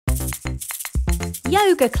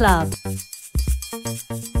Yoga Club.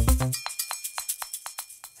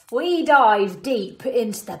 We dive deep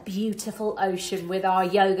into the beautiful ocean with our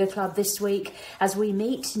yoga club this week as we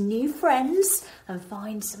meet new friends and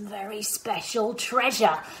find some very special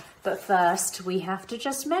treasure. But first, we have to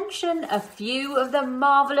just mention a few of the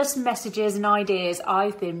marvellous messages and ideas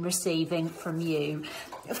I've been receiving from you.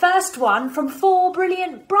 First one from 4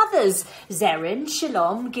 brilliant brothers, Zerin,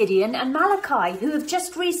 Shalom, Gideon and Malachi, who have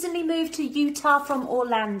just recently moved to Utah from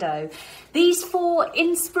Orlando. These 4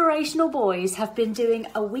 inspirational boys have been doing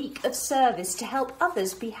a week of service to help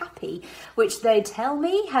others be happy, which they tell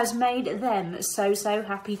me has made them so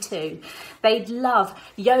happy too. They'd love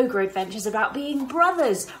yoga adventures about being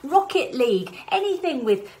brothers, Rocket League, anything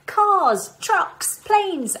with cars, trucks,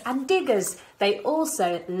 planes and diggers. They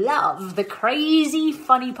also love the crazy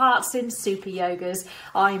funny parts in super yogas.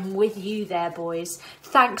 I'm with you there, boys.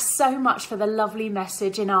 Thanks so much for the lovely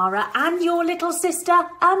message, Inara, and your little sister,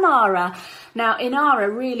 Amara. Now,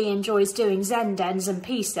 Inara really enjoys doing Zen Dens and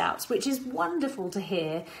Peace Outs, which is wonderful to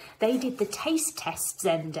hear. They did the taste test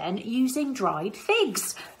Zen Den using dried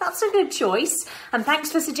figs. That's a good choice. And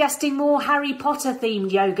thanks for suggesting more Harry Potter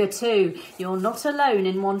themed yoga too. You're not alone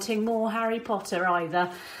in wanting more Harry Potter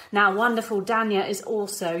either. Now, wonderful Dania is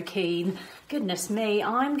also keen. Goodness me,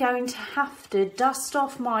 I'm going to have to dust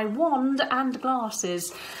off my wand and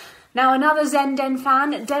glasses. Now, another Zen Den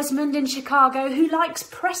fan, Desmond in Chicago, who likes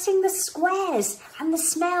pressing the squares and the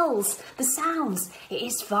smells, the sounds. It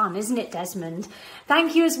is fun, isn't it, Desmond?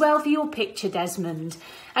 Thank you as well for your picture, Desmond.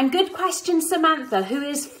 And good question, Samantha, who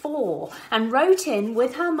is 4 and wrote in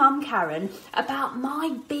with her mum, Karen, about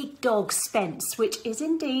my big dog, Spence, which is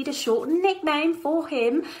indeed a shortened nickname for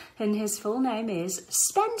him, and his full name is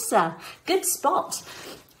Spencer. Good spot.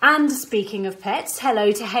 And speaking of pets,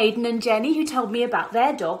 hello to Hayden and Jenny, who told me about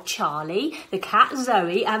their dog Charlie, the cat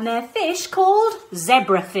Zoe, and their fish called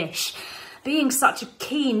zebrafish. Being such a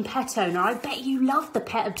keen pet owner, I bet you love the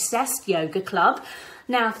Pet Obsessed Yoga Club.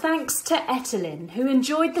 Now, thanks to Etelyn, who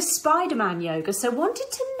enjoyed the Spider-Man yoga, so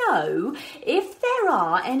wanted to know if there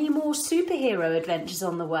are any more superhero adventures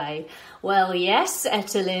on the way. Well, yes,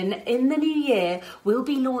 Etelyn, in the new year, we'll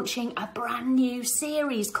be launching a brand new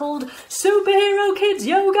series called Superhero Kids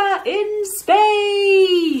Yoga in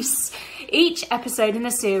Space. Each episode in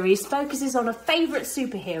the series focuses on a favourite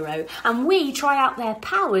superhero and we try out their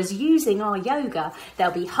powers using our yoga.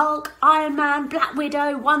 There'll be Hulk, Iron Man, Black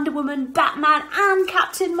Widow, Wonder Woman, Batman and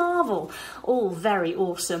Captain Marvel. All very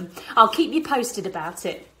awesome. I'll keep you posted about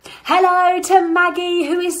it. Hello to Maggie,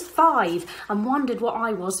 who is 5 and wondered what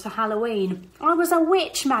I was for Halloween. I was a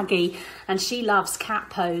witch, Maggie, and she loves cat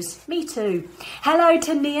pose. Me too. Hello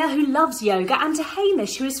to Nia, who loves yoga, and to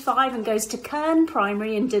Hamish, who is 5 and goes to Kern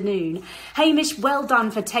Primary in Dunoon. Hamish, well done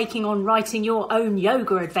for taking on writing your own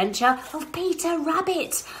yoga adventure of Peter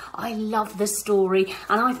Rabbit. I love the story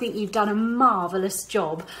and I think you've done a marvellous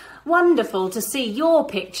job. Wonderful to see your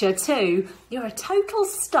picture too. You're a total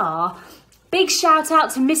star. Big shout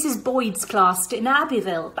out to Mrs. Boyd's class in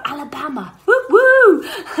Abbeville, Alabama. Woo woo!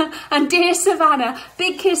 And dear Savannah,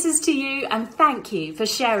 big kisses to you and thank you for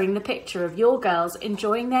sharing the picture of your girls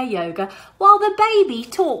enjoying their yoga while the baby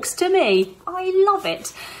talks to me. I love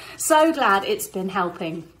it. So glad it's been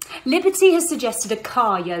helping. Liberty has suggested a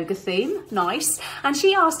car yoga theme, nice, and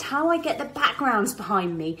she asked how I get the backgrounds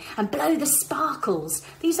behind me and blow the sparkles.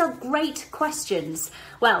 These are great questions.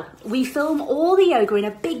 Well, we film all the yoga in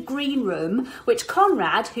a big green room, which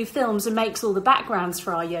Conrad, who films and makes all the backgrounds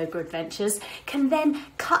for our yoga adventures, can then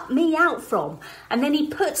cut me out from. And then he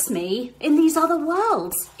puts me in these other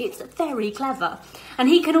worlds. It's very clever. And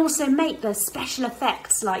he can also make the special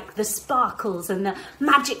effects like the sparkles and the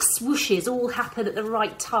magic swooshes all happen at the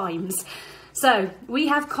right times. So we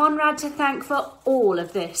have Conrad to thank for all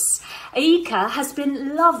of this. Aika has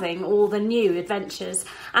been loving all the new adventures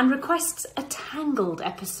and requests a Tangled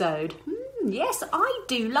episode. Yes, I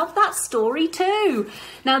do love that story too.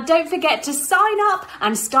 Now don't forget to sign up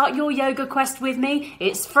and start your yoga quest with me.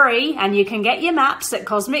 It's free and you can get your maps at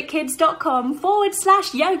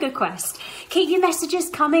cosmickids.com/yoga quest. Keep your messages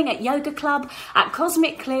coming at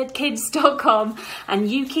yogaclub@cosmickids.com and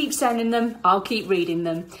you keep sending them, I'll keep reading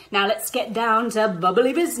them. Now let's get down to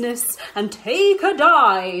bubbly business and take a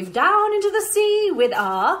dive down into the sea with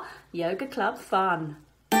our yoga club fun.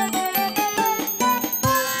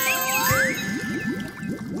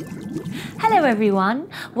 Hello everyone,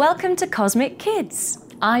 welcome to Cosmic Kids.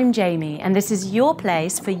 I'm Jamie and this is your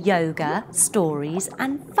place for yoga, stories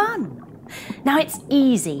and fun. Now it's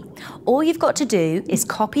easy. All you've got to do is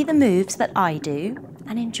copy the moves that I do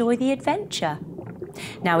and enjoy the adventure.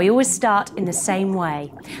 Now we always start in the same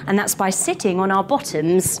way and that's by sitting on our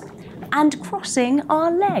bottoms and crossing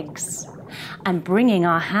our legs and bringing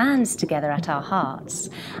our hands together at our hearts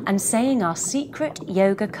and saying our secret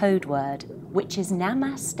yoga code word, which is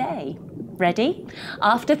Namaste. Ready?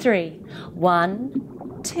 After 3.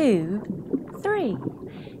 1, 2, 3.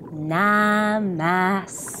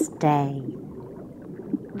 Namaste.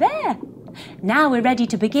 There. Now we're ready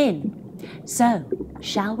to begin. So,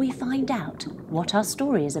 shall we find out what our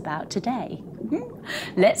story is about today?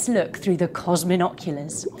 Let's look through the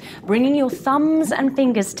cosminoculars. Bringing your thumbs and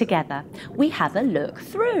fingers together, we have a look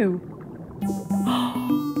through.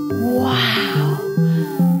 Wow!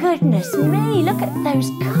 Goodness me, look at those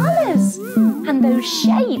colours and those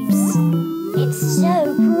shapes. It's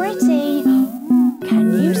so pretty.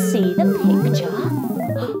 Can you see the picture?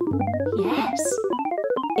 Yes,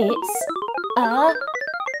 it's a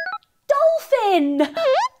dolphin.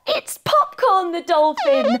 It's Popcorn the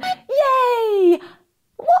Dolphin. Yay!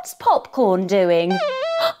 What's Popcorn doing?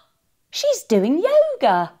 She's doing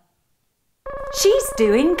yoga. She's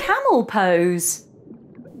doing camel pose.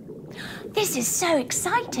 This is so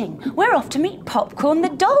exciting. We're off to meet Popcorn the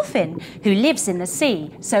Dolphin, who lives in the sea,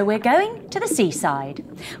 so we're going to the seaside.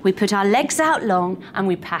 We put our legs out long and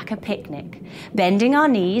we pack a picnic. Bending our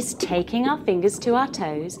knees, taking our fingers to our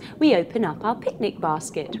toes, we open up our picnic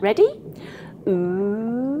basket. Ready?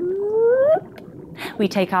 Oop. We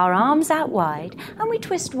take our arms out wide and we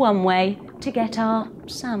twist one way to get our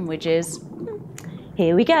sandwiches.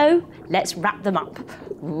 Here we go. Let's wrap them up.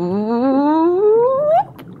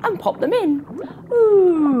 Oop. And pop them in.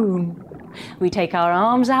 Ooh. We take our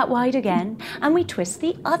arms out wide again and we twist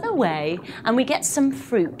the other way and we get some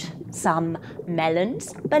fruit, some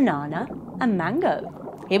melons, banana and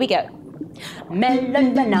mango. Here we go.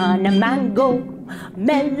 Melon, banana, mango.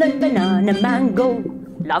 Melon, banana, mango.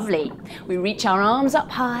 Lovely. We reach our arms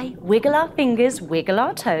up high, wiggle our fingers, wiggle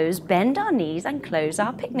our toes, bend our knees and close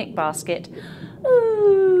our picnic basket.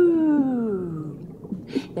 Ooh.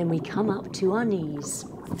 Then we come up to our knees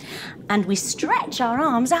and we stretch our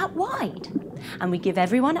arms out wide and we give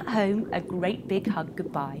everyone at home a great big hug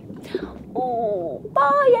goodbye. Oh,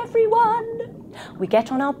 bye everyone. We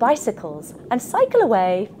get on our bicycles and cycle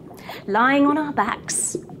away, lying on our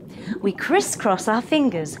backs. We crisscross our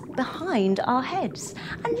fingers behind our heads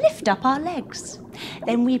and lift up our legs.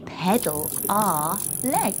 Then we pedal our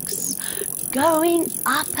legs, going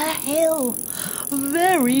up a hill,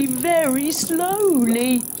 very, very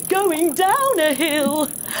slowly, going down a hill,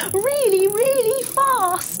 really, really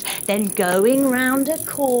fast, then going round a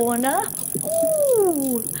corner,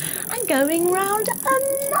 ooh, and going round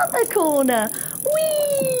another corner,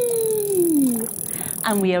 whee!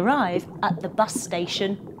 And we arrive at the bus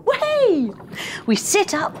station. Way! We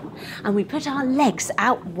sit up and we put our legs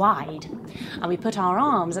out wide and we put our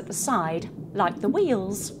arms at the side like the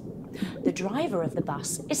wheels. The driver of the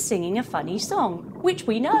bus is singing a funny song, which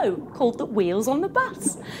we know, called The Wheels on the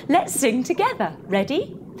Bus. Let's sing together.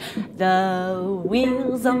 Ready? The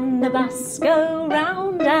wheels on the bus go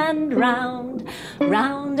round and round,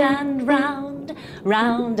 round and round,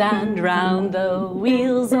 round and round. The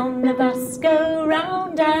wheels on the bus go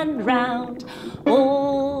round and round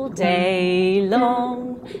all day long.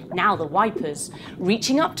 Now the wipers,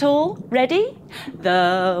 reaching up tall, ready?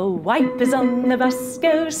 The wipers on the bus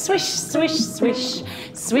go swish, swish, swish,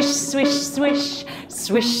 swish, swish, swish,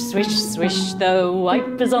 swish, swish, swish. The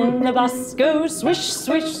wipers on the bus go swish,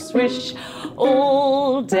 swish, swish,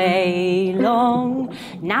 all day long.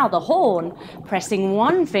 Now the horn, pressing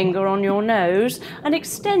one finger on your nose and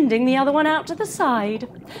extending the other one out to the side.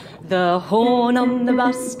 The horn on the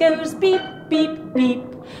bus goes beep, beep, beep,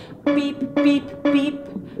 beep, beep, beep,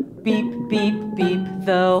 beep, beep, beep.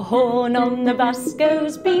 The horn on the bus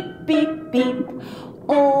goes beep, beep, beep,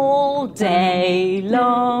 all day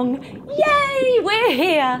long. Yay, we're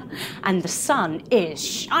here! And the sun is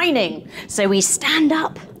shining. So we stand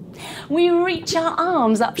up. We reach our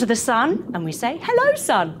arms up to the sun and we say, hello,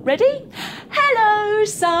 sun. Ready? Hello,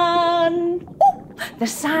 sun. Ooh, the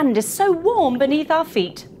sand is so warm beneath our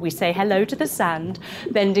feet. We say hello to the sand.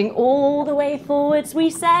 Bending all the way forwards,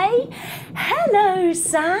 we say, hello,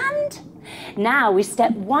 sand. Now we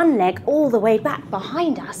step one leg all the way back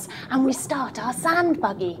behind us and we start our sand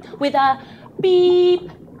buggy with a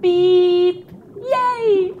beep, beep.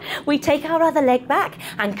 Yay! We take our other leg back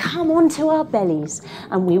and come onto our bellies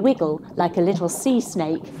and we wiggle like a little sea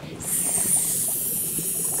snake.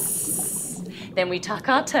 Then we tuck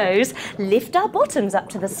our toes, lift our bottoms up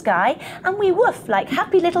to the sky and we woof like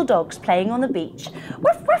happy little dogs playing on the beach.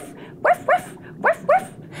 Woof, woof, woof, woof, woof, woof.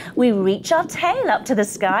 We reach our tail up to the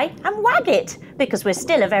sky and wag it because we're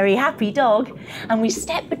still a very happy dog. And we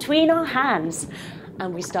step between our hands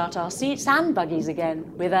and we start our sand buggies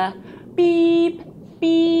again with a beep,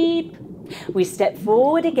 beep. We step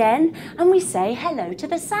forward again and we say hello to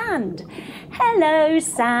the sand. Hello,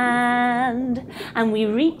 sand. And we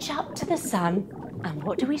reach up to the sun and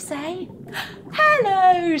what do we say?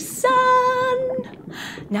 Hello, sun.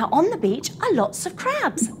 Now on the beach are lots of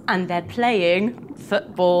crabs and they're playing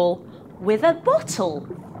football with a bottle.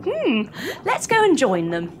 Let's go and join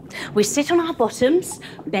them. We sit on our bottoms,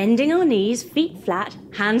 bending our knees, feet flat,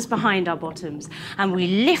 hands behind our bottoms, and we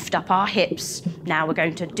lift up our hips. Now we're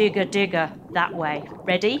going to digger, digger that way.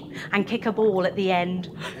 Ready? And kick a ball at the end.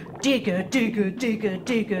 Digger, digger, digger,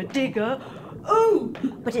 digger, digger. Oh,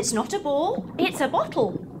 but it's not a ball, it's a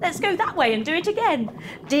bottle. Let's go that way and do it again.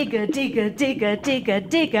 Digger, digger, digger, digger,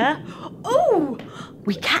 digger. Oh,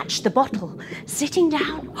 we catch the bottle. Sitting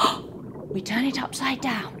down, we turn it upside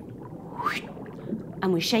down.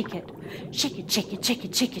 And we shake it. Shake it, shake it, shake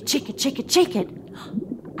it, shake it, shake it, shake it, shake it.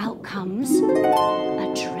 Out comes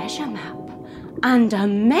a treasure map and a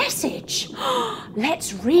message.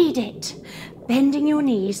 Let's read it. Bending your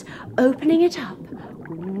knees, opening it up.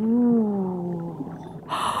 Ooh.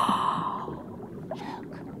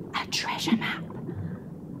 Look, a treasure map.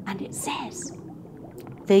 And it says,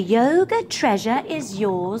 the yoga treasure is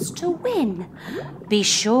yours to win. Be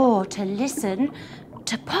sure to listen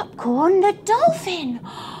to Popcorn the Dolphin.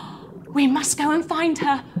 We must go and find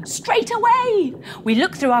her straight away. We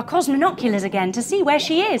look through our cosmonoculars again to see where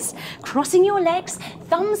she is. Crossing your legs,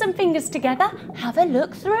 thumbs and fingers together, have a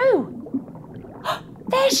look through.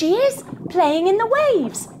 There she is, playing in the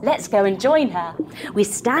waves. Let's go and join her. We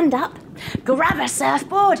stand up, grab a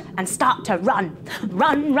surfboard and start to run.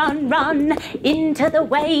 Run, run, run into the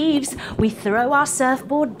waves. We throw our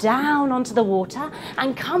surfboard down onto the water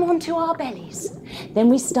and come onto our bellies. Then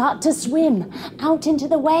we start to swim out into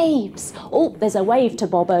the waves. Oh, there's a wave to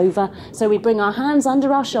bob over. So we bring our hands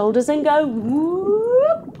under our shoulders and go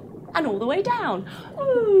whoop, and all the way down.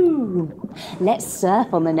 Ooh. Let's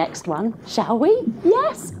surf on the next one, shall we?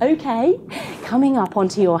 Yes, okay. Coming up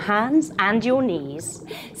onto your hands and your knees.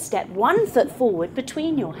 Step 1 foot forward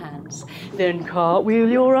between your hands. Then cartwheel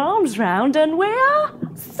your arms round and we're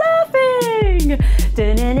surfing.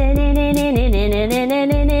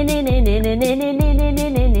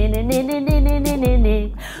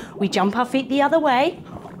 We jump our feet the other way.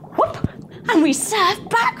 Whoop. And we surf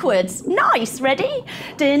backwards. Nice, ready?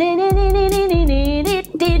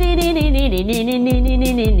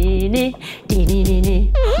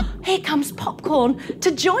 Here comes Popcorn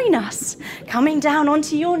to join us. Coming down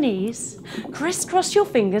onto your knees. Crisscross your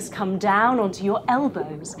fingers, come down onto your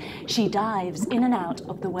elbows. She dives in and out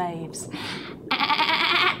of the waves.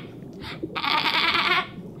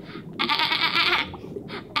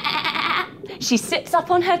 She sits up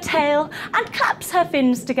on her tail and claps her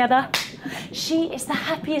fins together. She is the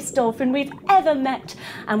happiest dolphin we've ever met,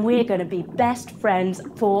 and we're going to be best friends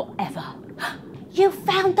forever. You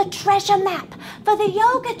found the treasure map for the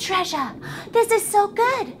yoga treasure. This is so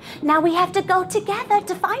good. Now we have to go together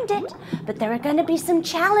to find it. But there are going to be some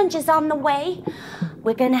challenges on the way.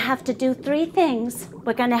 We're going to have to do 3 things.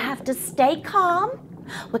 We're going to have to stay calm.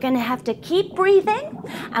 We're going to have to keep breathing.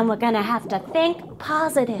 And we're going to have to think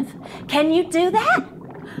positive. Can you do that?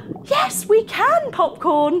 Yes, we can,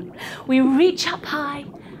 Popcorn. We reach up high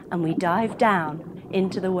and we dive down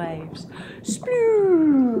into the waves.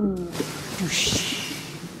 Sploosh.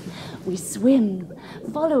 We swim,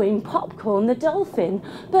 following Popcorn the dolphin.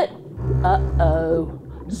 But, uh-oh,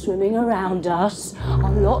 swimming around us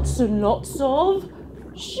are lots and lots of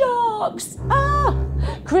sharks. Ah!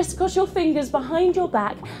 Crisscross your fingers behind your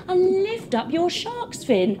back and lift up your shark's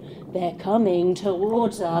fin. They're coming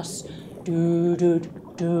towards us. Do-do-do.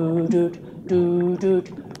 Do-do-do-do-do-do.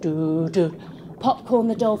 Popcorn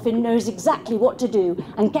the dolphin knows exactly what to do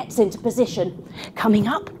and gets into position. Coming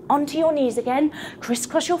up onto your knees again,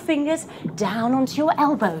 crisscross your fingers down onto your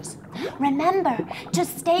elbows. Remember to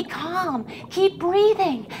stay calm, keep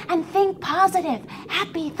breathing and think positive,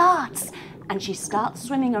 happy thoughts. And she starts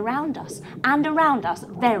swimming around us and around us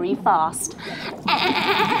very fast.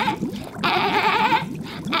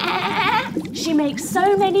 She makes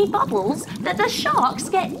so many bubbles that the sharks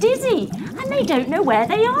get dizzy and they don't know where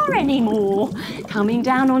they are anymore. Coming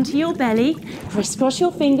down onto your belly, crisscross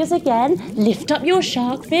your fingers again, lift up your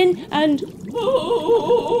shark fin and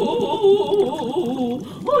oh,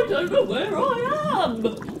 I don't know where I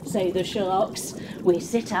am, say the sharks. We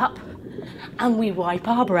sit up and we wipe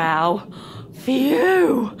our brow.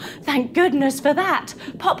 Phew! Thank goodness for that.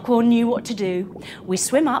 Popcorn knew what to do. We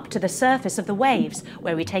swim up to the surface of the waves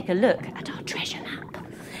where we take a look at our treasure map.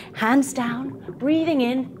 Hands down, breathing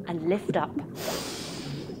in and lift up.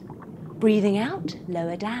 Breathing out,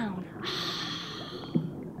 lower down.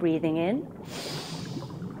 Breathing in,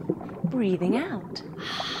 breathing out.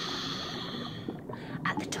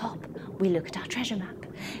 At the top, we look at our treasure map.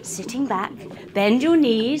 Sitting back, bend your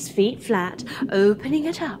knees, feet flat, opening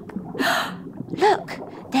it up. Look,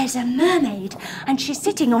 there's a mermaid, and she's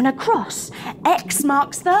sitting on a cross. X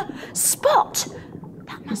marks the spot.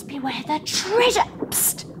 That must be where the treasure...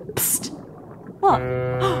 Psst, psst. What?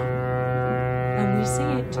 And we see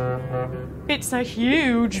it. It's a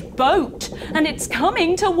huge boat, and it's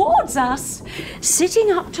coming towards us.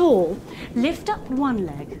 Sitting up tall, lift up one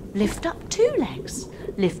leg, lift up two legs,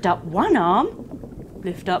 lift up one arm,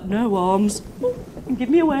 lift up no arms, and give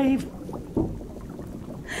me a wave.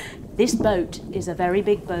 This boat is a very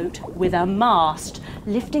big boat with a mast,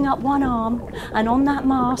 lifting up one arm, and on that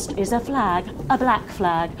mast is a flag, a black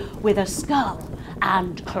flag, with a skull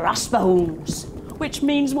and crossbones, which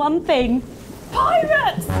means one thing: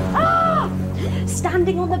 pirates! Ah!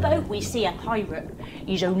 Standing on the boat, we see a pirate.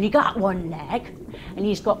 He's only got one leg, and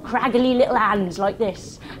he's got craggly little hands like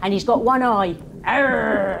this, and he's got one eye.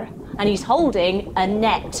 Arr! And he's holding a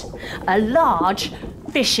net, a large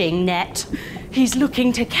fishing net. He's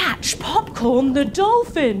looking to catch Popcorn the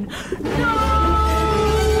Dolphin. No!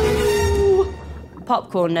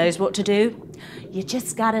 Popcorn knows what to do. You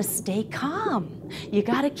just gotta stay calm. You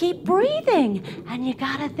gotta keep breathing, and you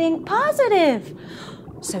gotta think positive.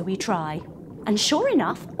 So we try. And sure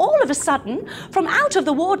enough, all of a sudden, from out of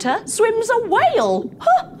the water swims a whale.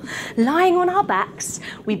 Huh! Lying on our backs,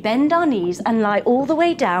 we bend our knees and lie all the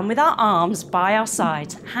way down with our arms by our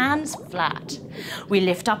sides, hands flat. We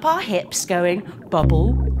lift up our hips, going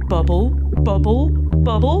bubble, bubble, bubble,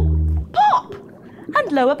 bubble, pop!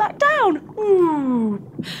 And lower back down. Ooh.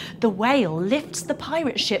 The whale lifts the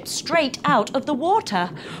pirate ship straight out of the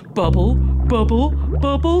water. Bubble, bubble,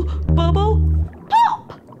 bubble, bubble,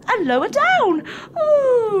 pop! And lower down.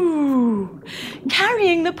 Ooh.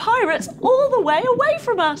 Carrying the pirates all the way away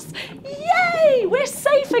from us. Yay! We're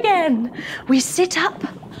safe again. We sit up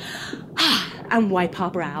and wipe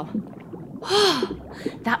our brow.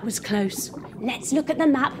 That was close. Let's look at the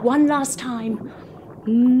map one last time.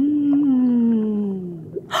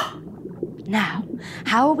 Now,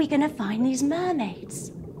 how are we going to find these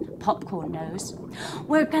mermaids? Popcorn knows.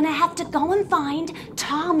 We're going to have to go and find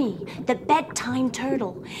Tommy, the bedtime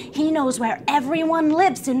turtle. He knows where everyone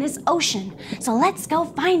lives in this ocean, so let's go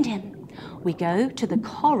find him. We go to the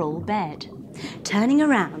coral bed. Turning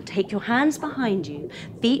around, take your hands behind you,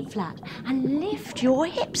 feet flat, and lift your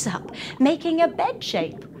hips up, making a bed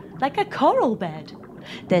shape, like a coral bed.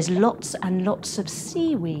 There's lots and lots of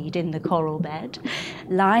seaweed in the coral bed.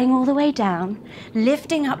 Lying all the way down,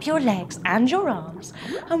 lifting up your legs and your arms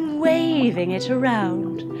and waving it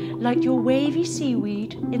around like your wavy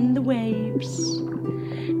seaweed in the waves.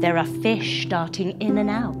 There are fish darting in and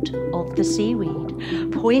out of the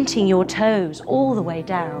seaweed, pointing your toes all the way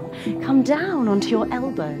down. Come down onto your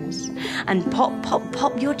elbows and pop, pop,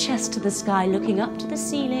 pop your chest to the sky, looking up to the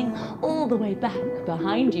ceiling, all the way back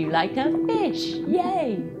behind you like a fish.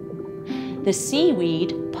 Yay! The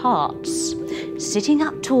seaweed parts. Sitting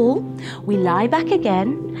up tall, we lie back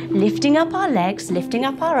again, lifting up our legs, lifting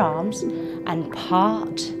up our arms, and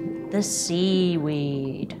part the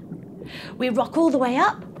seaweed. We rock all the way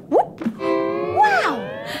up. Whoop! Wow!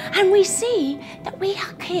 And we see that we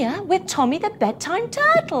are here with Tommy the bedtime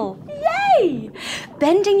turtle. Yay!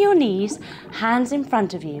 Bending your knees, hands in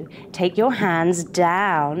front of you. Take your hands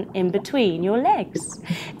down in between your legs.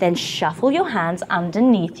 Then shuffle your hands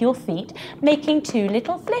underneath your feet, making two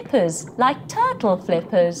little flippers, like turtle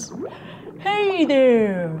flippers. Hey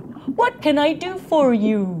there! What can I do for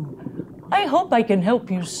you? I hope I can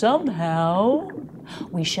help you somehow.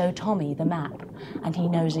 We show Tommy the map, and he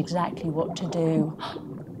knows exactly what to do.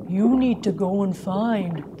 You need to go and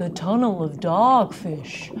find the tunnel of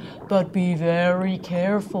dogfish, but be very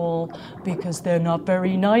careful because they're not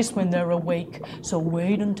very nice when they're awake, so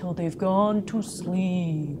wait until they've gone to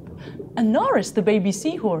sleep. And Norris, the baby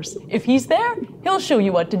seahorse, if he's there, he'll show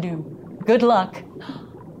you what to do. Good luck.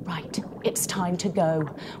 Right, it's time to go.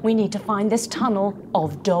 We need to find this tunnel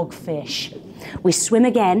of dogfish. We swim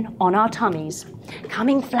again on our tummies.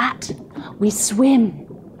 Coming flat, we swim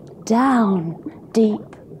down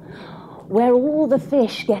deep, where all the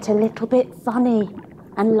fish get a little bit funny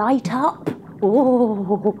and light up.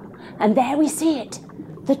 Oh, and there we see it,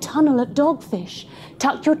 the tunnel of dogfish.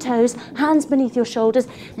 Tuck your toes, hands beneath your shoulders,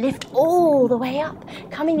 lift all the way up,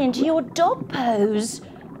 coming into your dog pose.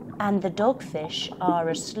 And the dogfish are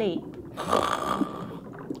asleep.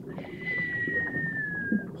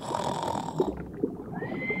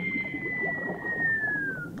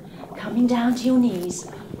 Coming down to your knees,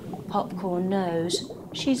 Popcorn knows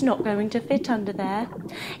She's not going to fit under there.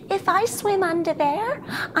 If I swim under there,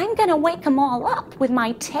 I'm going to wake them all up with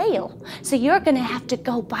my tail. So you're going to have to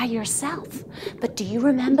go by yourself. But do you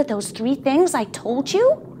remember those 3 things I told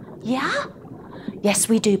you? Yeah? Yes,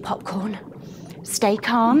 we do, Popcorn. Stay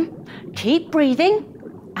calm, keep breathing,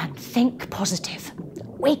 and think positive.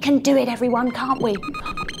 We can do it, everyone, can't we?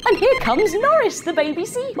 And here comes Norris, the baby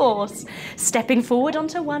seahorse. Stepping forward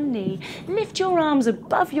onto one knee, lift your arms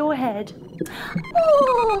above your head.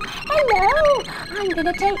 Oh, hello. I'm going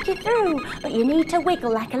to take you through, but you need to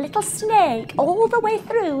wiggle like a little snake all the way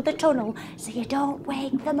through the tunnel so you don't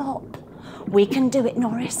wake them up. We can do it,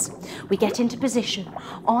 Norris. We get into position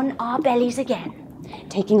on our bellies again.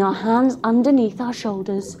 Taking our hands underneath our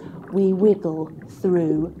shoulders, we wiggle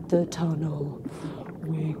through the tunnel.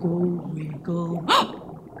 Wiggle, wiggle.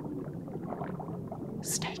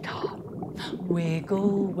 Stay calm.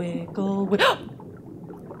 Wiggle, wiggle, wiggle.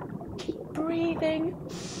 Keep breathing.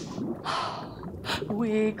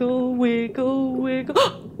 Wiggle, wiggle,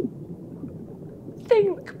 wiggle.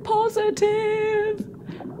 Think positive.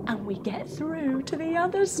 And we get through to the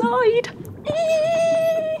other side.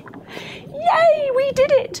 Yay, we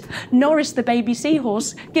did it! Norris, the baby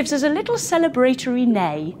seahorse, gives us a little celebratory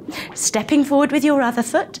neigh. Stepping forward with your other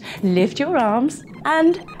foot, lift your arms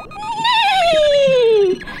and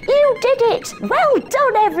neigh! You did it! Well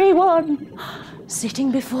done, everyone! Sitting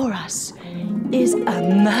before us is a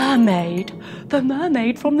mermaid. The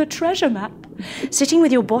mermaid from the treasure map. Sitting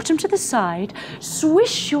with your bottom to the side,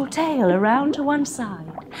 swish your tail around to one side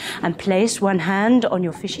and place one hand on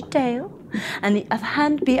your fishy tail and the other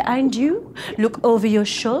hand behind you. Look over your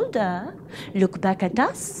shoulder, look back at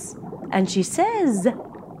us, and she says,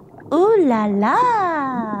 "Ooh la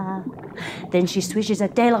la." Then she swishes her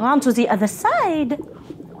tail around to the other side,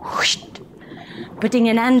 whoosh, putting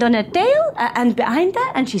an hand on her tail and behind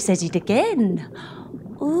her, and she says it again,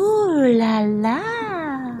 "Ooh la la."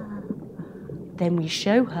 Then we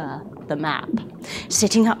show her the map.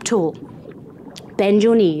 Sitting up tall, bend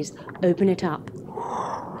your knees, open it up.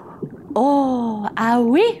 "Oh, ah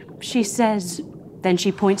oui," she says. Then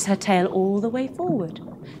she points her tail all the way forward,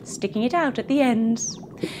 sticking it out at the ends.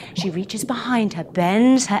 She reaches behind her,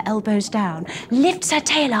 bends her elbows down, lifts her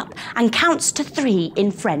tail up and counts to 3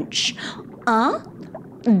 in French. 1,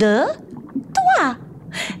 2, 3.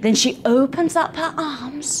 Then she opens up her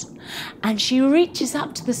arms and she reaches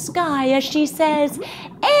up to the sky as she says,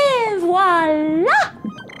 "Et voilà!"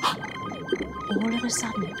 All of a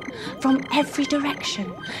sudden, from every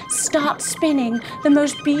direction, start spinning the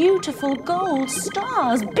most beautiful gold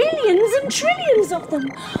stars, billions and trillions of them.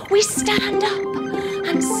 We stand up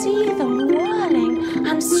and see them whirling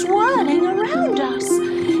and swirling around us.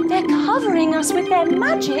 They're covering us with their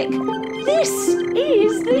magic. This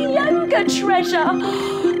is the yoga treasure.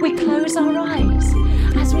 We close our eyes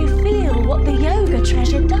as we feel what the yoga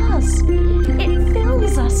treasure does. It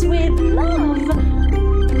fills us with love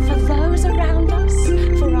for those around us,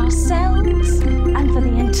 for ourselves, and for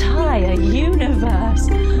the entire universe.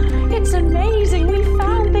 It's amazing. We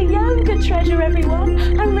found the yoga treasure, everyone,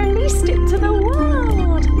 and released it to the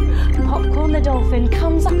world. Popcorn the dolphin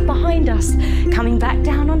comes up behind us, coming back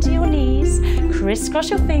down onto your knees. Crisscross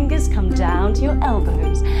your fingers, come down to your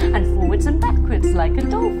elbows, and forwards and backwards like a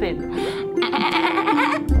dolphin.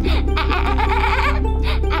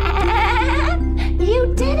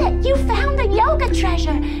 You did it! You found the yoga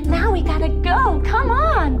treasure! Now we gotta go, come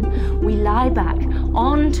on! We lie back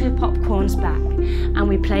onto Popcorn's back and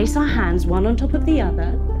we place our hands one on top of the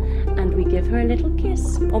other and we give her a little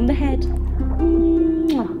kiss on the head.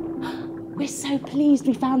 We're so pleased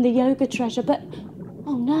we found the yoga treasure, but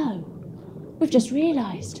oh no, we've just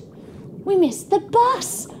realised we missed the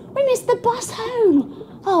bus! We missed the bus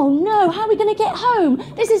home! Oh no, how are we going to get home?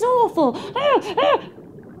 This is awful!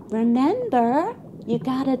 Remember, you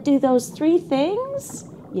gotta do those 3 things.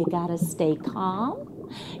 You gotta stay calm,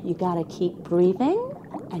 you gotta keep breathing,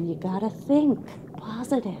 and you gotta think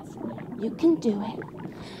positive. You can do it.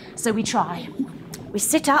 So we try. We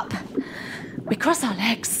sit up, we cross our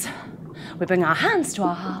legs, we bring our hands to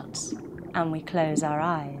our hearts, and we close our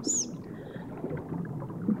eyes.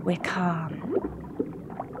 We're calm.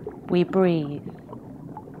 We breathe.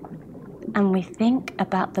 And we think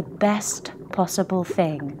about the best possible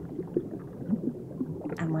thing.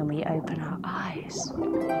 And when we open our eyes,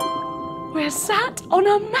 we're sat on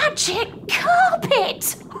a magic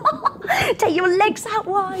carpet. Take your legs out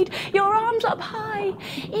wide, your arms up high.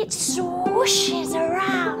 It swooshes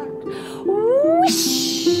around.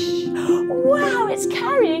 Whoosh! Wow, it's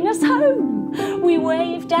carrying us home. We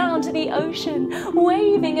wave down to the ocean,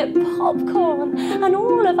 waving at Popcorn and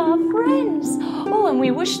all of our friends. Oh, and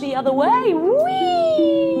we whoosh the other way. Whee!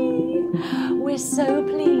 so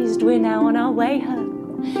pleased we're now on our way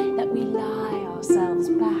home that we lie ourselves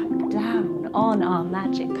back down on our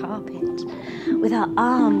magic carpet with our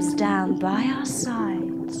arms down by our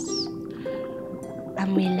sides,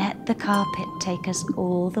 and we let the carpet take us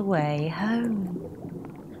all the way home.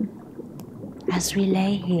 As we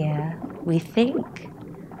lay here, we think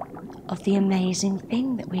of the amazing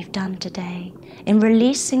thing that we've done today in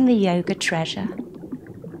releasing the yoga treasure.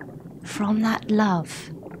 From that love,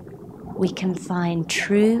 we can find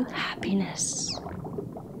true happiness.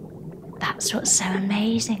 That's what's so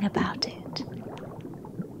amazing about it.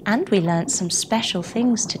 And we learnt some special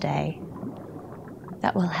things today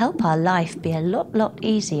that will help our life be a lot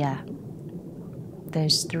easier.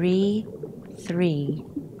 Those three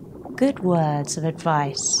good words of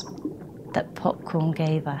advice that Popcorn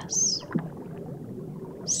gave us.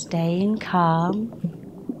 Staying calm,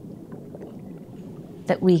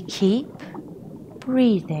 that we keep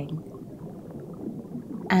breathing,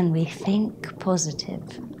 and we think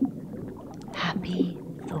positive, happy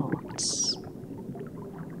thoughts.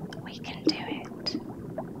 We can do it.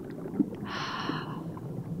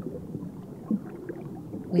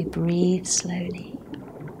 We breathe slowly,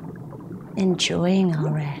 enjoying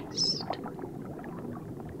our rest.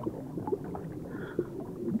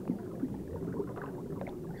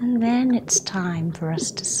 And then it's time for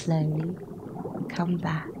us to slowly come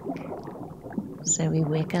back. So we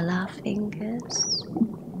wiggle our fingers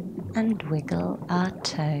and wiggle our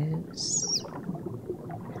toes.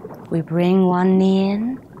 We bring one knee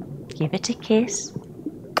in, give it a kiss.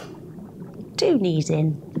 2 knees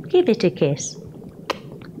in, give it a kiss.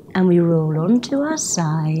 And we roll onto our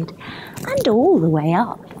side and all the way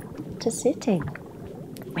up to sitting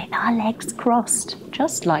with our legs crossed,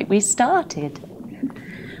 just like we started.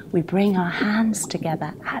 We bring our hands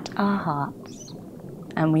together at our hearts,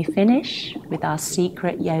 and we finish with our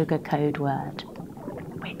secret yoga code word,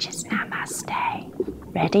 which is Namaste.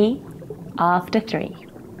 Ready? After 3.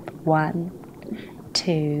 1,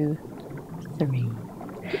 2, 3.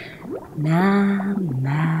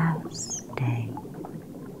 Namaste.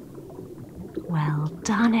 Well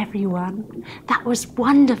done, everyone. That was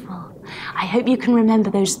wonderful. I hope you can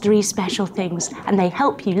remember those 3 special things and they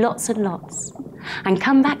help you lots and lots. And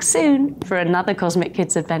come back soon for another Cosmic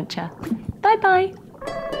Kids adventure. Bye-bye.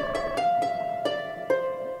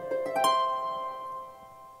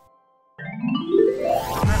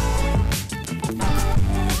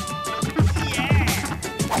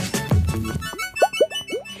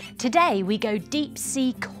 Today we go deep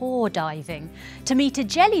sea core diving to meet a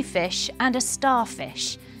jellyfish and a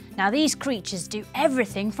starfish. Now these creatures do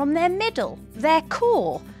everything from their middle, their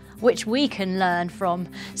core, which we can learn from,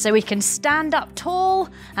 so we can stand up tall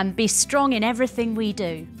and be strong in everything we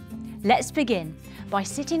do. Let's begin by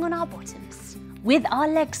sitting on our bottoms with our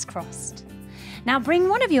legs crossed. Now bring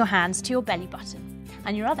one of your hands to your belly button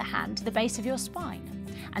and your other hand to the base of your spine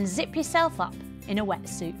and zip yourself up in a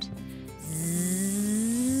wetsuit.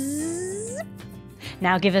 Zip.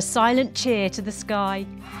 Now give a silent cheer to the sky.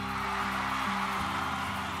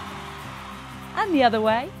 And the other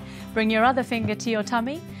way. Bring your other finger to your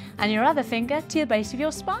tummy and your other finger to the base of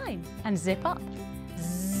your spine and zip up.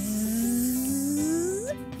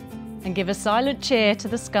 Zip. And give a silent cheer to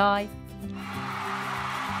the sky.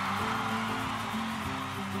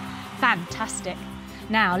 Fantastic.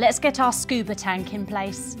 Now let's get our scuba tank in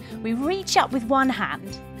place. We reach up with one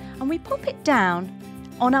hand and we pop it down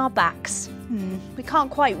on our backs. We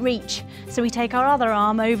can't quite reach, so we take our other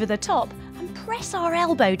arm over the top and press our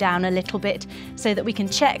elbow down a little bit so that we can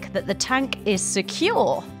check that the tank is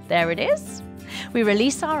secure. There it is. We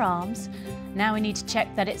release our arms. Now we need to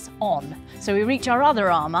check that it's on. So we reach our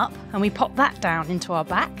other arm up and we pop that down into our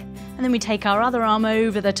back. And then we take our other arm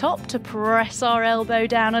over the top to press our elbow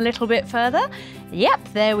down a little bit further. Yep,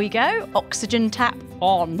 there we go. Oxygen tap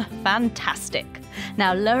on. Fantastic.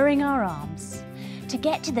 Now lowering our arms. To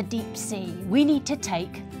get to the deep sea, we need to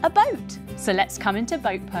take a boat. So let's come into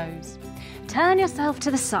boat pose. Turn yourself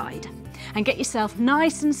to the side and get yourself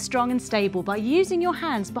nice and strong and stable by using your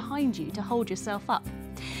hands behind you to hold yourself up.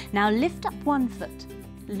 Now lift up 1 foot,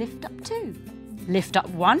 lift up 2, lift up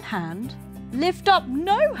 1 hand, lift up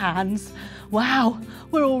no hands. Wow,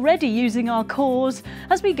 we're already using our cores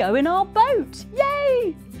as we go in our boat.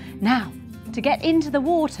 Yay! Now, to get into the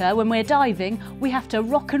water when we're diving, we have to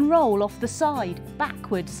rock and roll off the side,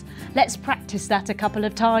 backwards. Let's practice that a couple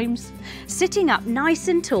of times. Sitting up nice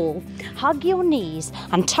and tall, hug your knees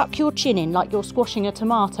and tuck your chin in like you're squashing a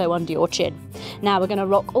tomato under your chin. Now we're going to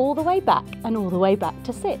rock all the way back and all the way back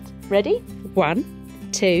to sit. Ready? 1,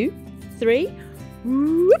 2, 3.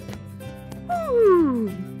 Whoop.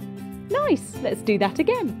 Ooh. Nice. Let's do that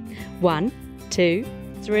again. 1, 2,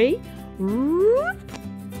 3. Whoop.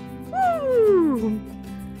 Woo.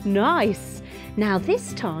 Nice. Now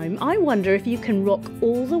this time, I wonder if you can rock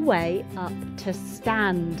all the way up to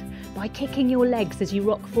stand by kicking your legs as you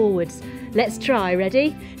rock forwards. Let's try.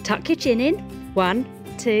 Ready? Tuck your chin in. 1,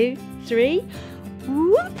 2, 3.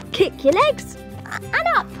 Whoop. Kick your legs and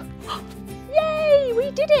up. Yay, we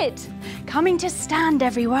did it. Coming to stand,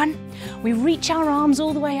 everyone. We reach our arms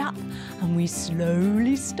all the way up and we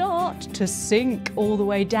slowly start to sink all the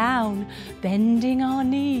way down, bending our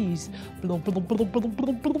knees. Blub, blub, blub, blub,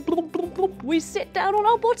 blub, blub, blub, blub, blub. We sit down on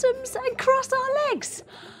our bottoms and cross our legs.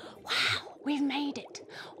 Wow, we've made it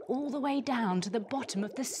all the way down to the bottom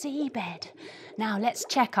of the seabed. Now let's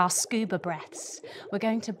check our scuba breaths. We're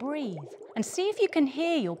going to breathe and see if you can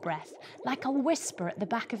hear your breath like a whisper at the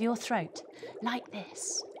back of your throat, like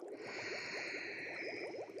this.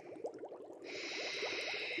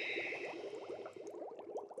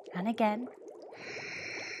 And again.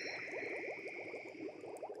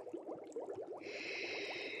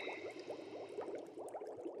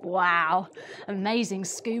 Wow, amazing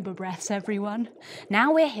scuba breaths, everyone.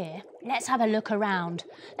 Now we're here, let's have a look around.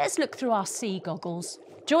 Let's look through our sea goggles.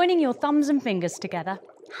 Joining your thumbs and fingers together,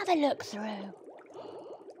 have a look through.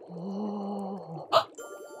 Oh.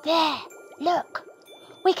 There, look.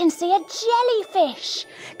 We can see a jellyfish.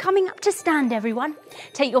 Coming up to stand, everyone.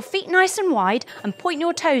 Take your feet nice and wide and point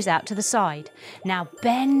your toes out to the side. Now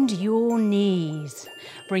bend your knees.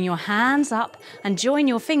 Bring your hands up and join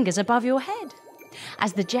your fingers above your head.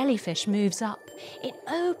 As the jellyfish moves up, it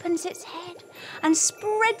opens its head and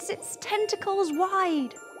spreads its tentacles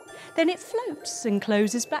wide. Then it floats and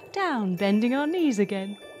closes back down, bending our knees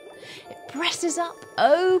again. It presses up,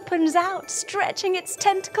 opens out, stretching its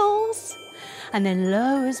tentacles, and then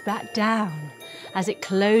lowers back down as it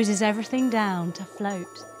closes everything down to float.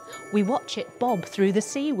 We watch it bob through the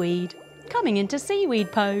seaweed, coming into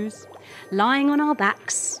seaweed pose. Lying on our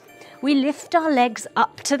backs, we lift our legs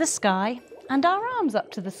up to the sky and our arms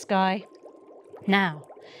up to the sky. Now,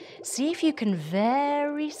 see if you can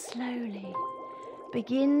very slowly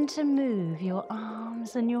begin to move your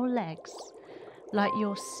arms and your legs like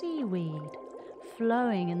your seaweed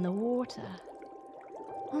flowing in the water.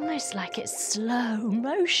 Almost like it's slow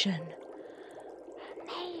motion.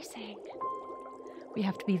 Amazing. We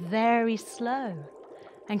have to be very slow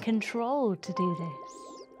and controlled to do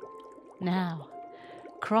this. Now,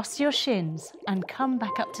 cross your shins and come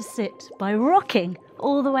back up to sit by rocking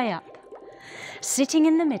all the way up. Sitting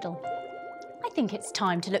in the middle, I think it's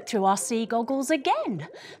time to look through our sea goggles again,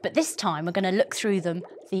 but this time we're going to look through them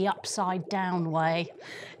the upside down way.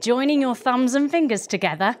 Joining your thumbs and fingers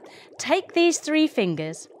together, take these 3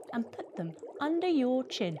 fingers and put them under your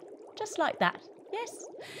chin, just like that. Yes.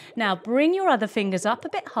 Now bring your other fingers up a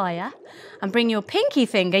bit higher and bring your pinky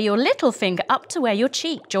finger, your little finger, up to where your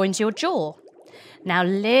cheek joins your jaw. Now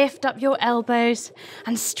lift up your elbows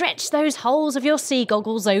and stretch those holes of your sea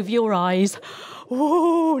goggles over your eyes.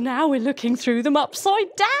 Oh, now we're looking through them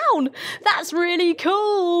upside down. That's really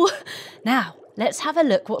cool. Now, let's have a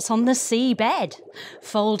look what's on the seabed.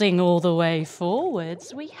 Folding all the way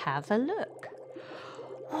forwards, we have a look.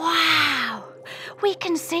 Wow, we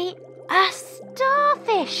can see a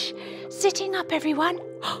starfish sitting up, everyone.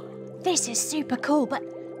 This is super cool, but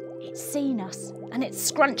it's seen us and it's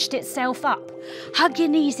scrunched itself up. Hug your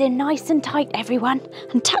knees in nice and tight, everyone,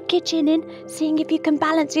 and tuck your chin in, seeing if you can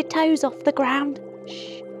balance your toes off the ground.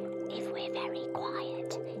 Shh, if we're very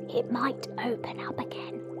quiet, it might open up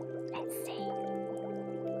again. Let's see.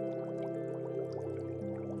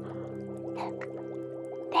 Look,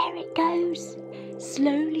 there it goes.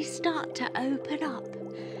 Slowly start to open up.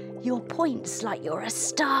 Your points like you're a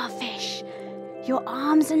starfish. Your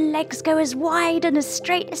arms and legs go as wide and as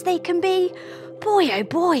straight as they can be. Boy, oh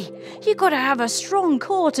boy, you got to have a strong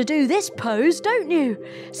core to do this pose, don't you?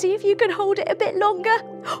 See if you can hold it a bit longer.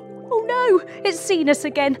 Oh no, it's seen us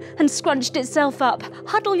again and scrunched itself up.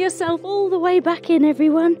 Huddle yourself all the way back in,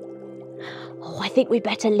 everyone. Oh, I think we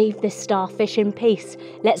better leave this starfish in peace.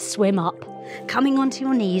 Let's swim up. Coming onto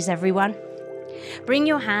your knees, everyone. Bring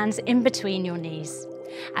your hands in between your knees.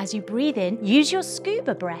 As you breathe in, use your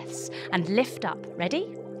scuba breaths and lift up.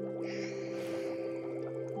 Ready?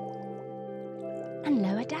 And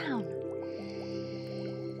lower down.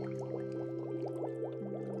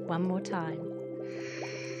 One more time.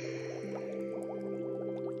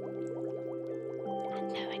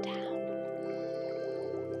 And lower down.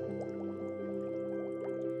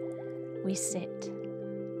 We sit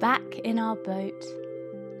back in our boat,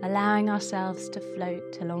 allowing ourselves to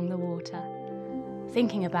float along the water,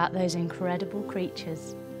 thinking about those incredible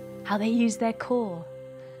creatures, how they use their core.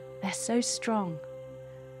 They're so strong.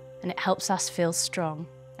 and it helps us feel strong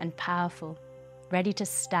and powerful, ready to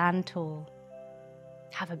stand tall.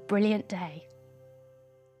 Have a brilliant day.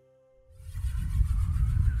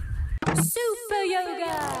 Super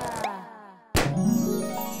Yoga!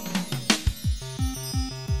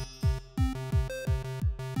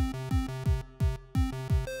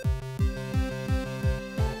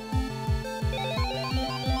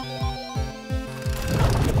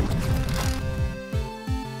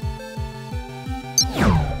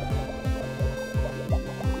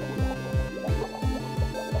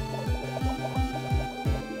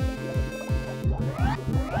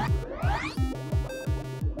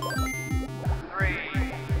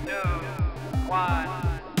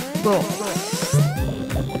 Door pose.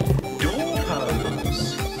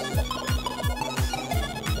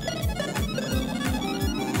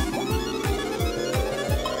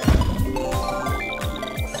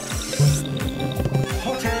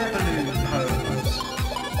 Hot air balloon pose.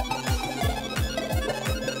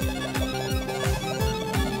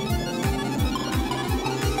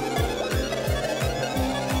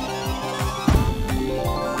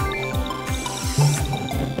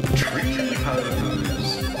 Tree pose.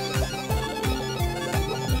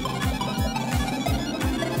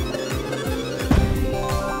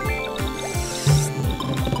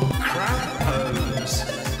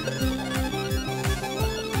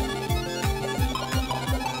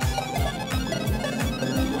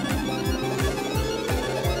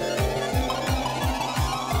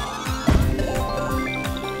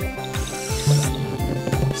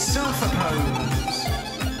 Surfer pose.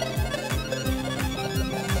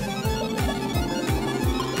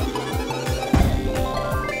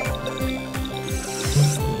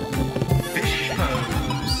 Fish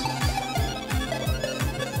pose.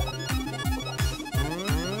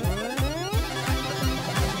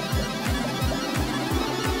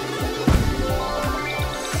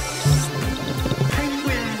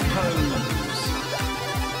 Penguin pose.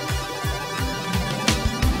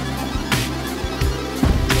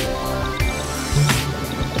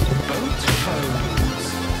 Boat pose.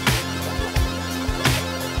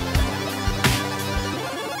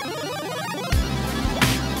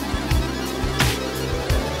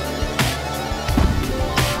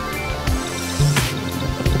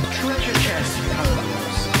 Treasure chest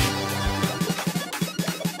pose.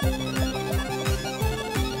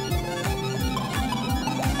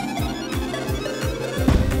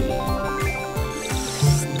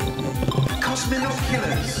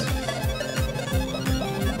 Cosminoculars.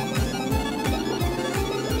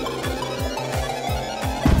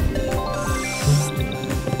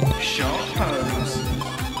 Shark pose.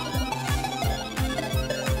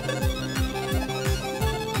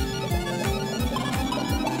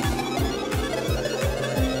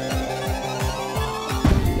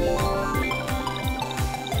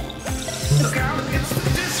 Look out, it's the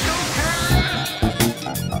disco cat!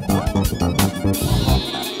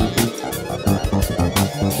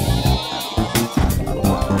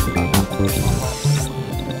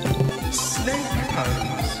 Snake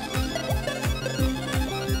pose.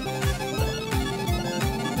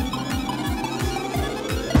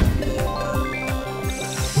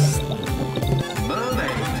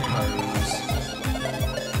 Mermaid pose.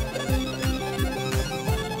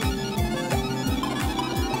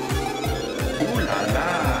 Ooh la la.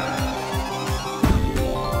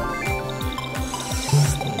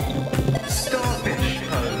 Starfish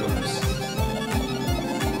pose.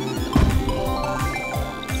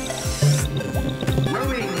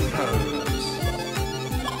 Rowing pose.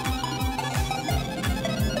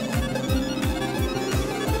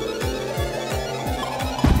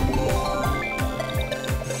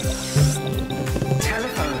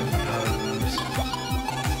 Telephone pose.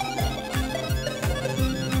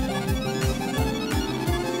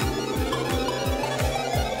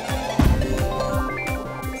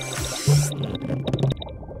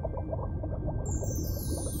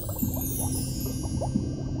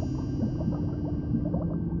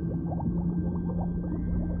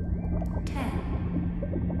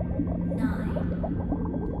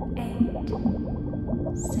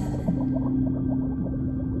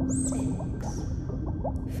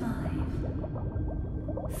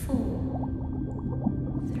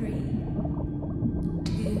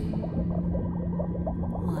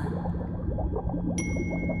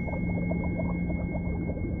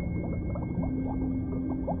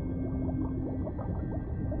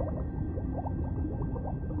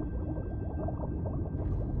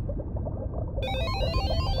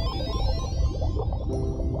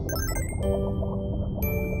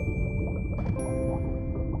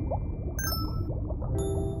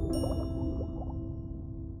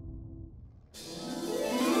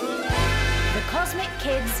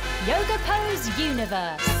 Yoga Pose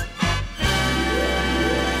Universe.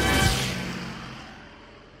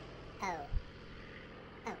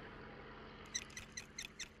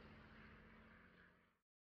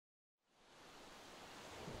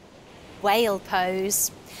 Whale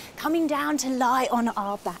pose. Coming down to lie on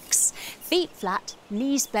our backs. Feet flat,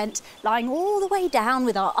 knees bent, lying all the way down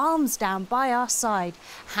with our arms down by our side.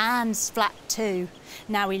 Hands flat too.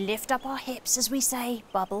 Now we lift up our hips as we say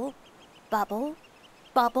bubble, bubble,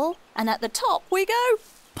 bubble. And at the top we go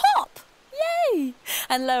pop. Yay!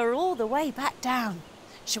 And lower all the way back down.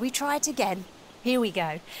 Shall we try it again? Here we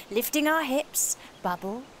go. Lifting our hips.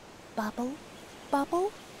 Bubble, bubble,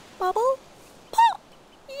 bubble, bubble, pop.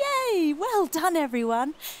 Yay! Well done,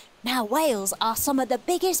 everyone. Now, whales are some of the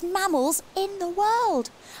biggest mammals in the world.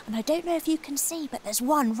 And I don't know if you can see, but there's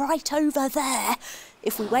one right over there.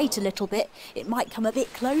 If we wait a little bit, it might come a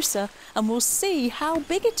bit closer and we'll see how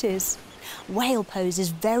big it is. Whale pose is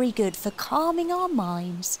very good for calming our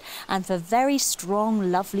minds and for very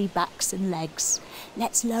strong, lovely backs and legs.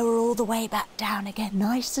 Let's lower all the way back down again,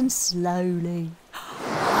 nice and slowly.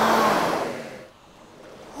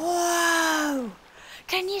 Whoa!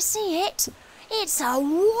 Can you see it? It's a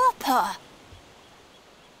whopper!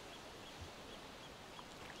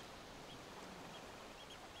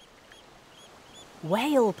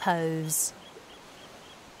 Whale pose.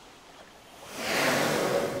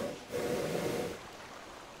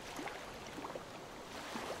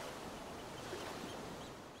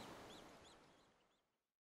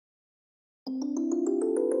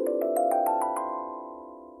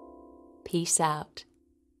 Peace out.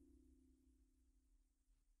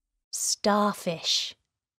 Starfish.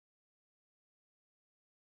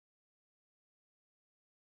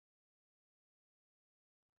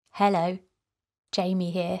 Hello,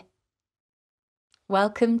 Jamie here.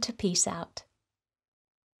 Welcome to Peace Out.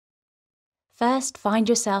 First, find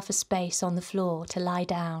yourself a space on the floor to lie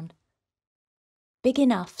down. Big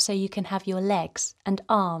enough so you can have your legs and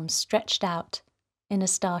arms stretched out in a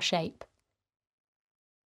star shape.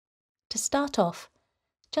 To start off,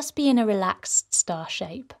 just be in a relaxed star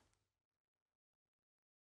shape.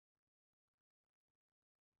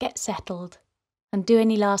 Get settled and do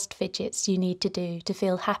any last fidgets you need to do to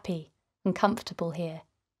feel happy and comfortable here.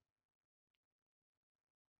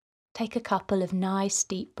 Take a couple of nice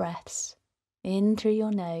deep breaths in through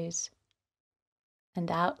your nose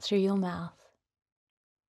and out through your mouth.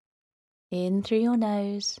 In through your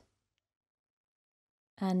nose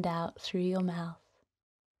and out through your mouth.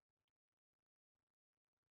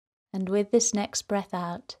 And with this next breath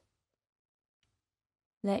out,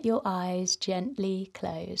 let your eyes gently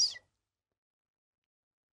close.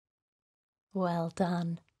 Well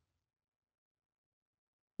done.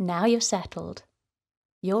 Now you're settled,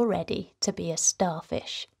 you're ready to be a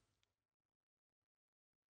starfish.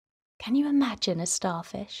 Can you imagine a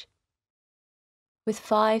starfish? With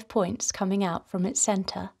 5 points coming out from its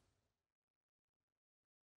centre.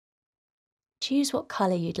 Choose what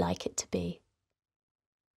colour you'd like it to be.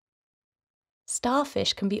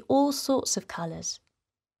 Starfish can be all sorts of colours,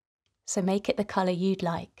 so make it the colour you'd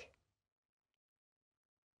like.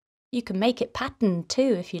 You can make it patterned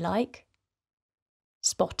too if you like.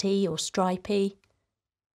 Spotty or stripy,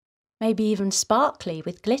 maybe even sparkly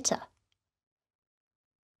with glitter.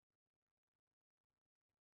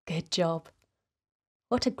 Good job.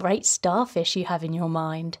 What a great starfish you have in your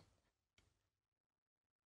mind.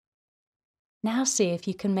 Now see if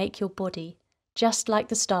you can make your body just like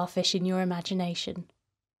the starfish in your imagination.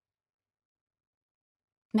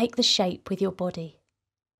 Make the shape with your body.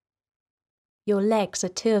 Your legs are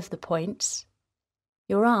 2 of the points,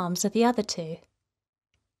 your arms are the other 2,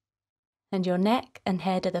 and your neck and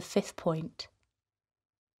head are the 5th point.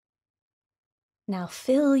 Now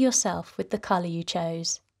fill yourself with the colour you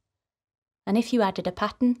chose, and if you added a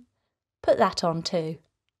pattern, put that on too.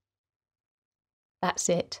 That's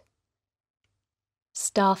it.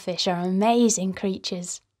 Starfish are amazing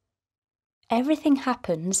creatures. Everything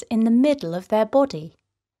happens in the middle of their body.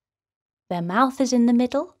 Their mouth is in the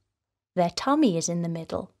middle, their tummy is in the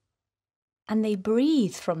middle, and they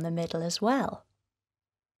breathe from the middle as well.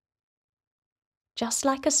 Just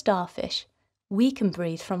like a starfish, we can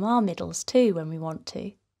breathe from our middles too when we want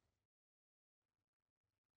to.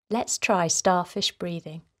 Let's try starfish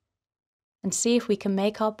breathing and see if we can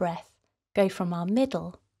make our breath go from our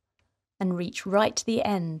middle and reach right to the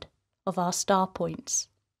end of our star points.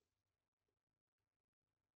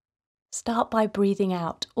 Start by breathing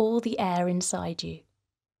out all the air inside you,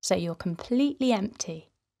 so you're completely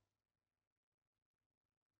empty.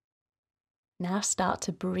 Now start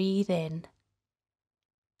to breathe in,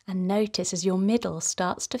 and notice as your middle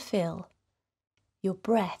starts to fill, your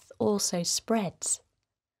breath also spreads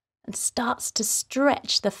and starts to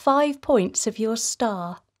stretch the 5 points of your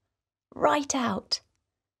star right out.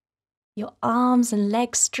 Your arms and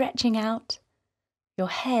legs stretching out, your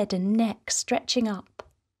head and neck stretching up.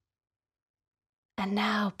 And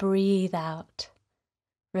now breathe out,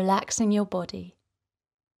 relaxing your body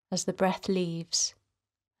as the breath leaves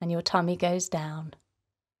and your tummy goes down.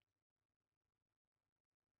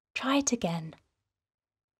 Try it again,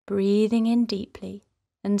 breathing in deeply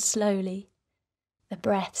and slowly, the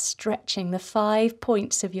breath stretching the 5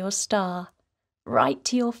 points of your star right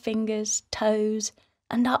to your fingers, toes,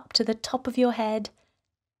 and up to the top of your head.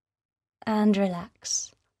 And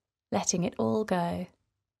relax, letting it all go.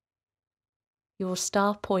 Your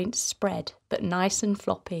star points spread, but nice and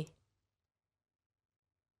floppy.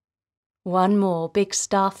 One more big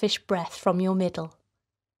starfish breath from your middle.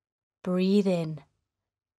 Breathe in,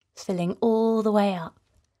 filling all the way up,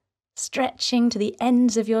 stretching to the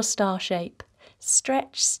ends of your star shape.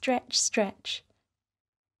 Stretch, stretch, stretch.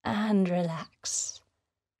 And relax,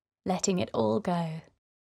 letting it all go.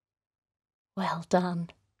 Well done.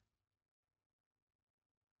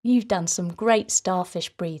 You've done some great starfish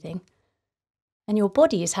breathing, and your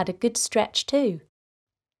body has had a good stretch too.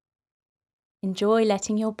 Enjoy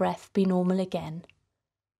letting your breath be normal again,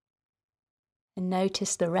 and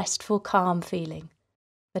notice the restful, calm feeling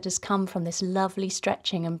that has come from this lovely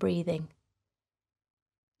stretching and breathing.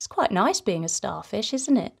 It's quite nice being a starfish,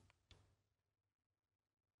 isn't it?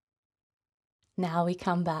 Now we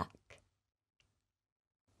come back.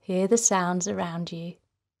 Hear the sounds around you.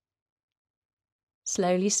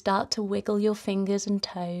 Slowly start to wiggle your fingers and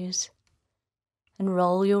toes and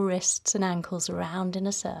roll your wrists and ankles around in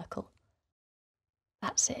a circle.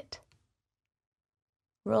 That's it.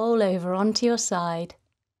 Roll over onto your side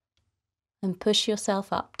and push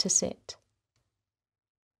yourself up to sit.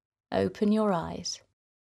 Open your eyes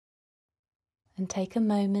and take a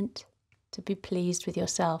moment to be pleased with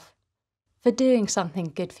yourself for doing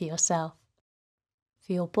something good for yourself,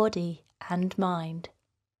 for your body and mind.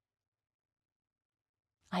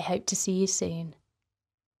 I hope to see you soon.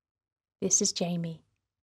 This is Jamie,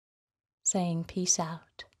 saying peace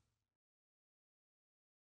out.